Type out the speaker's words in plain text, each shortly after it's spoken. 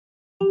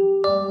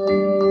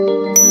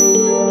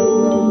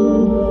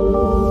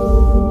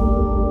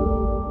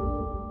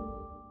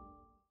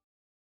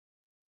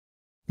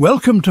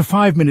Welcome to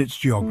 5 Minutes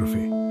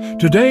Geography.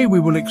 Today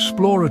we will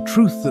explore a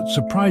truth that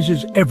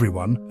surprises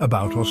everyone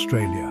about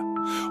Australia.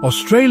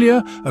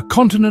 Australia, a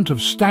continent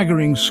of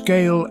staggering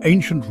scale,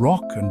 ancient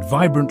rock and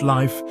vibrant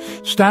life,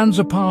 stands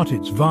apart,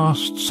 its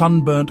vast,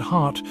 sunburnt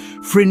heart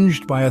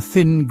fringed by a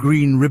thin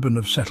green ribbon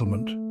of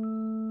settlement.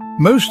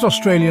 Most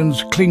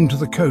Australians cling to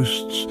the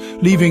coasts,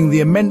 leaving the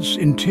immense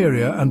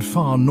interior and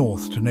far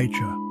north to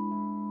nature.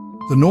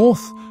 The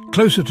north,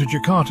 closer to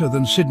Jakarta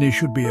than Sydney,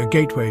 should be a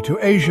gateway to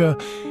Asia,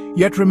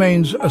 yet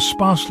remains a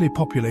sparsely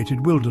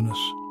populated wilderness.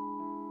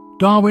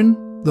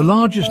 Darwin, the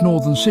largest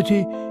northern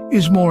city,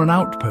 is more an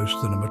outpost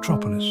than a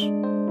metropolis.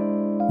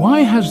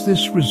 Why has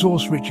this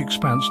resource-rich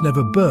expanse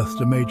never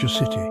birthed a major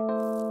city?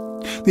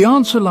 The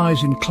answer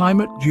lies in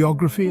climate,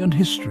 geography and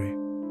history.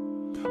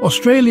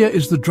 Australia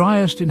is the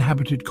driest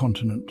inhabited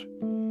continent.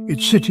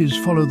 Its cities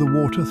follow the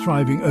water,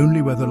 thriving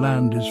only where the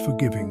land is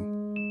forgiving.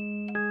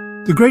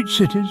 The great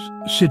cities,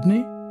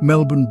 Sydney,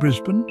 Melbourne,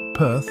 Brisbane,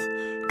 Perth,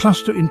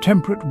 cluster in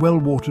temperate,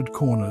 well-watered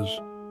corners.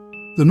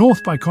 The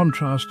north, by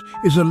contrast,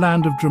 is a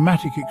land of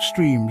dramatic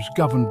extremes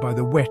governed by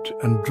the wet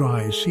and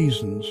dry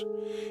seasons.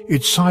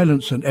 Its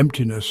silence and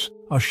emptiness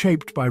are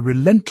shaped by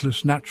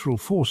relentless natural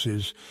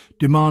forces,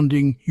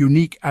 demanding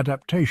unique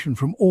adaptation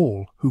from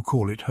all who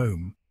call it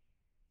home.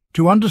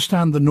 To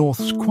understand the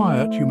north's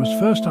quiet, you must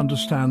first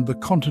understand the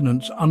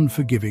continent's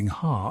unforgiving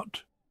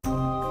heart.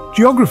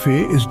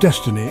 Geography is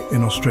destiny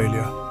in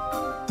Australia.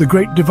 The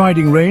Great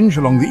Dividing Range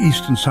along the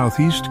east and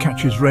southeast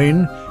catches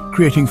rain,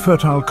 creating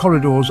fertile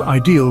corridors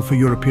ideal for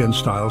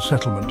European-style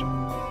settlement.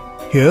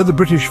 Here, the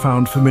British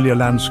found familiar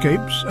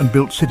landscapes and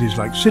built cities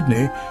like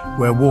Sydney,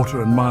 where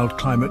water and mild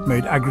climate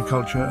made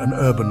agriculture and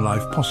urban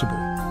life possible.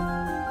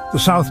 The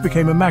south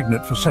became a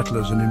magnet for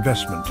settlers and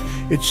investment,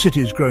 its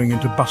cities growing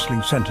into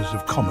bustling centres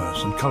of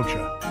commerce and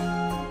culture.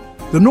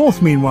 The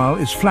north, meanwhile,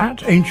 is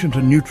flat, ancient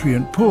and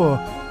nutrient-poor,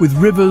 with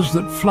rivers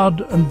that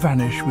flood and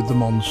vanish with the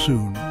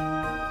monsoon.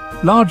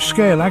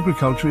 Large-scale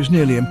agriculture is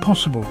nearly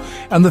impossible,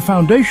 and the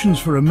foundations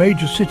for a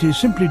major city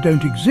simply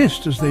don't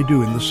exist as they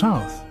do in the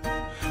south.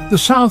 The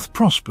south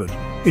prospered,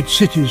 its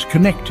cities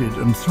connected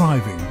and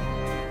thriving,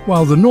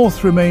 while the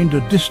north remained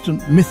a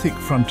distant, mythic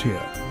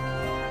frontier.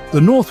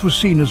 The north was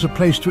seen as a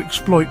place to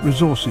exploit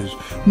resources,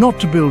 not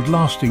to build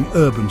lasting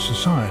urban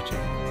society.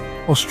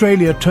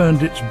 Australia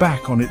turned its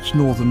back on its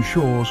northern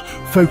shores,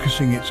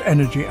 focusing its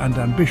energy and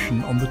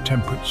ambition on the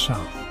temperate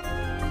south.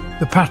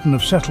 The pattern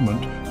of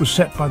settlement was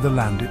set by the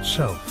land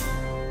itself.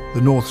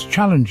 The north's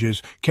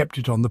challenges kept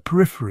it on the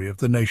periphery of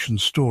the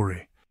nation's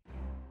story.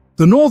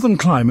 The northern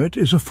climate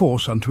is a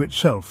force unto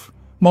itself,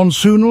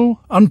 monsoonal,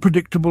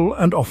 unpredictable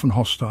and often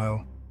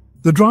hostile.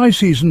 The dry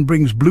season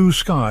brings blue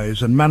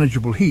skies and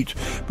manageable heat,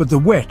 but the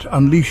wet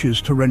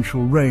unleashes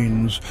torrential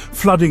rains,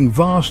 flooding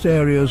vast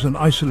areas and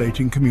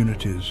isolating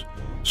communities.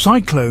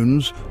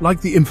 Cyclones, like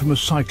the infamous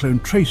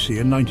Cyclone Tracy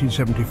in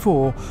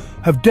 1974,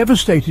 have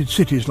devastated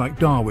cities like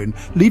Darwin,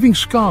 leaving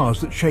scars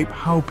that shape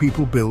how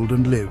people build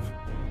and live.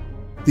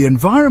 The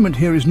environment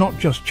here is not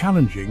just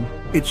challenging,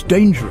 it's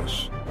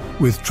dangerous,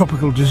 with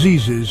tropical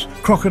diseases,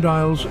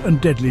 crocodiles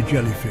and deadly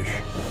jellyfish.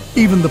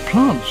 Even the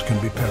plants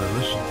can be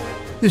perilous.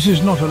 This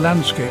is not a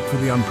landscape for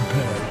the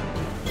unprepared.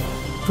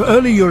 For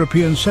early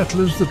European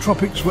settlers, the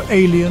tropics were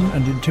alien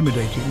and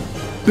intimidating.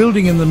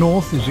 Building in the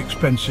north is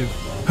expensive.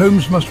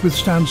 Homes must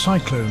withstand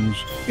cyclones,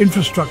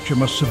 infrastructure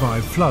must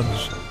survive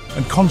floods,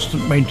 and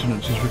constant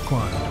maintenance is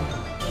required.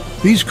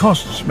 These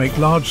costs make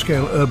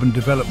large-scale urban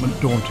development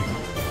daunting.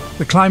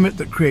 The climate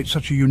that creates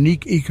such a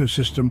unique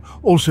ecosystem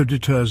also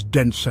deters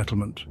dense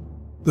settlement.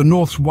 The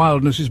north's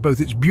wildness is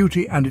both its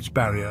beauty and its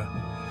barrier.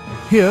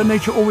 Here,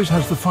 nature always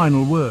has the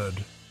final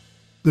word.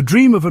 The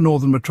dream of a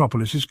northern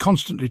metropolis is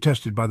constantly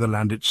tested by the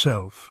land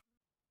itself.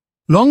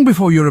 Long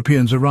before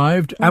Europeans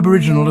arrived,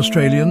 Aboriginal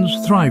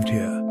Australians thrived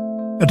here,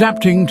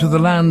 adapting to the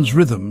land's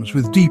rhythms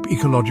with deep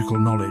ecological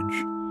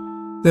knowledge.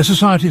 Their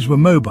societies were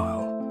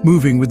mobile,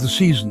 moving with the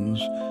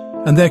seasons,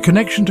 and their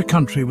connection to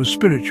country was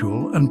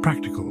spiritual and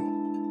practical.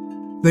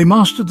 They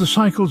mastered the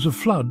cycles of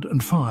flood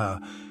and fire,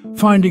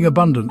 finding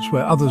abundance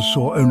where others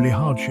saw only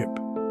hardship.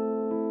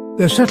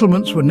 Their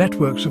settlements were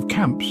networks of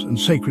camps and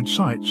sacred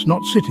sites,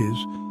 not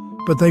cities,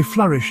 but they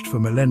flourished for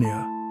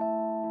millennia.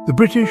 The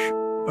British,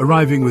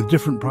 arriving with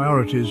different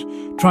priorities,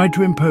 tried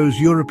to impose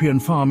European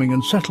farming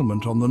and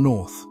settlement on the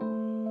north.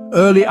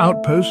 Early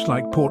outposts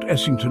like Port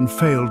Essington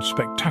failed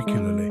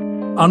spectacularly,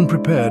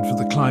 unprepared for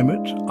the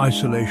climate,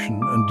 isolation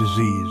and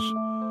disease.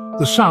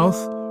 The south,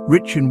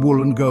 rich in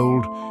wool and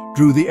gold,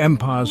 drew the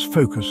empire's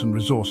focus and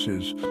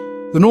resources.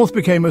 The north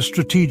became a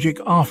strategic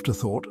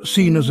afterthought,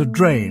 seen as a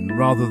drain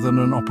rather than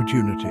an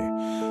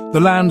opportunity. The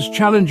land's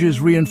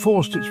challenges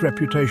reinforced its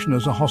reputation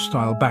as a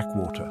hostile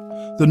backwater.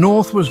 The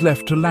north was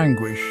left to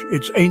languish,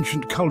 its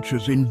ancient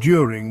cultures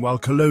enduring while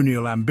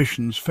colonial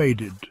ambitions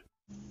faded.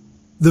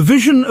 The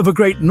vision of a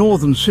great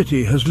northern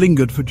city has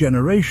lingered for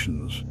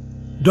generations.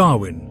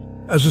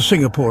 Darwin, as a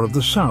Singapore of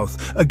the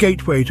south, a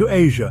gateway to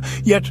Asia,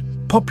 yet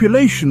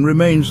population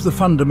remains the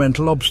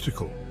fundamental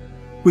obstacle.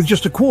 With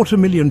just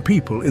 250,000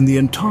 people in the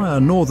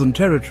entire Northern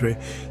Territory,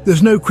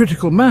 there's no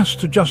critical mass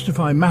to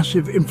justify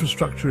massive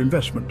infrastructure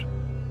investment.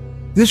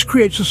 This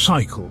creates a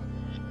cycle.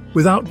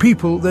 Without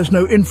people, there's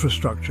no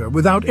infrastructure.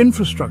 Without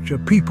infrastructure,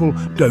 people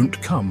don't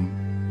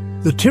come.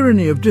 The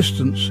tyranny of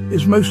distance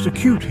is most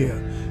acute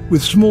here,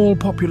 with small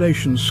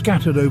populations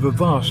scattered over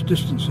vast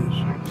distances.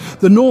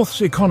 The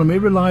North's economy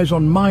relies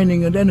on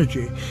mining and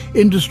energy,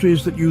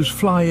 industries that use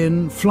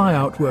fly-in,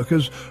 fly-out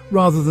workers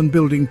rather than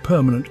building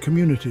permanent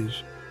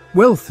communities.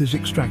 Wealth is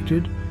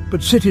extracted,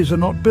 but cities are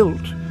not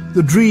built.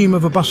 The dream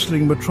of a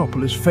bustling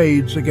metropolis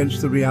fades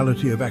against the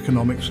reality of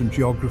economics and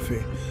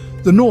geography.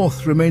 The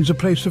North remains a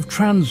place of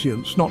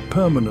transience, not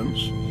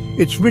permanence.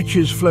 Its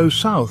riches flow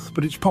south,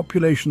 but its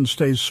population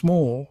stays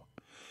small.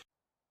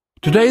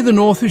 Today, the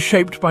North is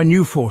shaped by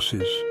new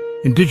forces: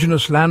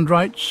 indigenous land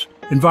rights,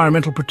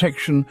 environmental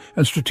protection,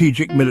 and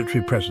strategic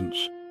military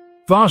presence.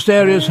 Vast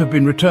areas have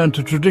been returned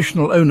to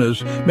traditional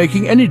owners,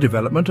 making any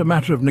development a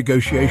matter of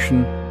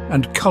negotiation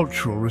and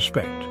cultural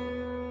respect.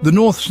 The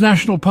North's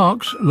national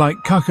parks, like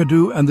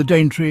Kakadu and the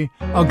Daintree,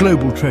 are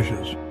global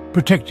treasures,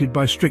 protected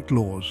by strict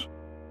laws.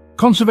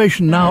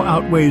 Conservation now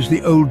outweighs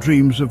the old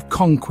dreams of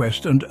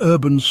conquest and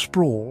urban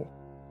sprawl.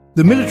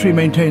 The military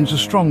maintains a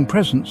strong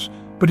presence,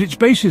 but its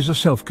bases are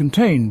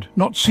self-contained,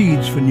 not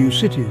seeds for new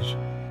cities.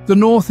 The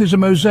North is a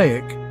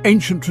mosaic: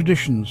 ancient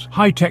traditions,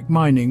 high-tech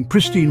mining,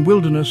 pristine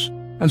wilderness,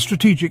 and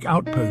strategic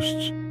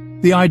outposts.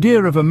 The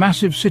idea of a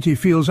massive city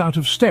feels out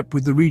of step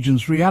with the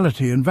region's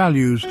reality and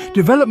values.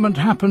 Development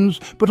happens,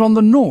 but on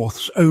the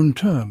North's own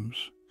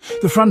terms.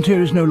 The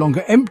frontier is no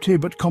longer empty,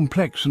 but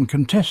complex and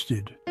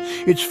contested.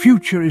 Its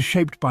future is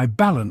shaped by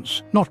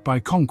balance, not by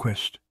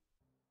conquest.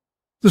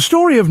 The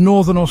story of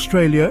Northern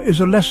Australia is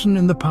a lesson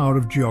in the power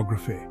of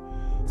geography.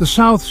 The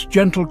South's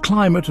gentle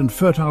climate and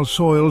fertile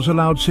soils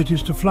allowed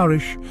cities to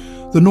flourish.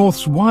 The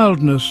North's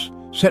wildness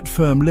set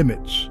firm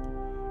limits.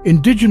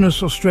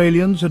 Indigenous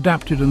Australians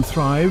adapted and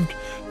thrived,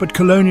 but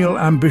colonial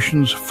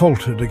ambitions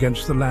faltered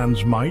against the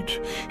land's might.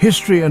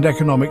 History and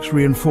economics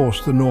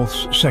reinforced the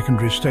North's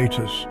secondary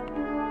status.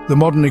 The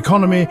modern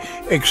economy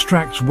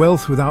extracts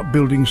wealth without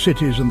building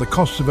cities, and the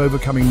costs of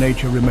overcoming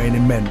nature remain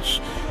immense.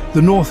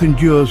 The North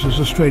endures as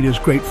Australia's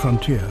great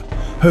frontier,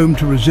 home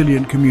to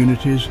resilient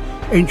communities,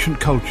 ancient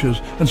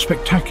cultures, and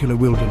spectacular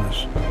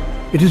wilderness.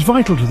 It is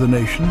vital to the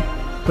nation,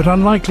 but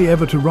unlikely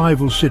ever to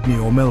rival Sydney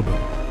or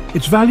Melbourne.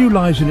 Its value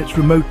lies in its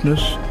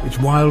remoteness, its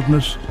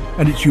wildness,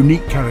 and its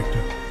unique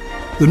character.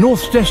 The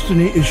North's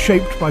destiny is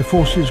shaped by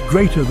forces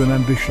greater than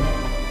ambition.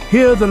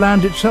 Here, the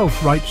land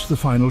itself writes the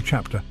final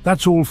chapter.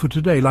 That's all for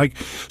today.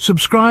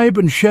 Subscribe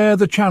and share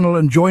the channel,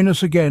 and join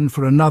us again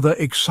for another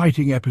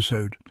exciting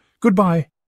episode. Goodbye.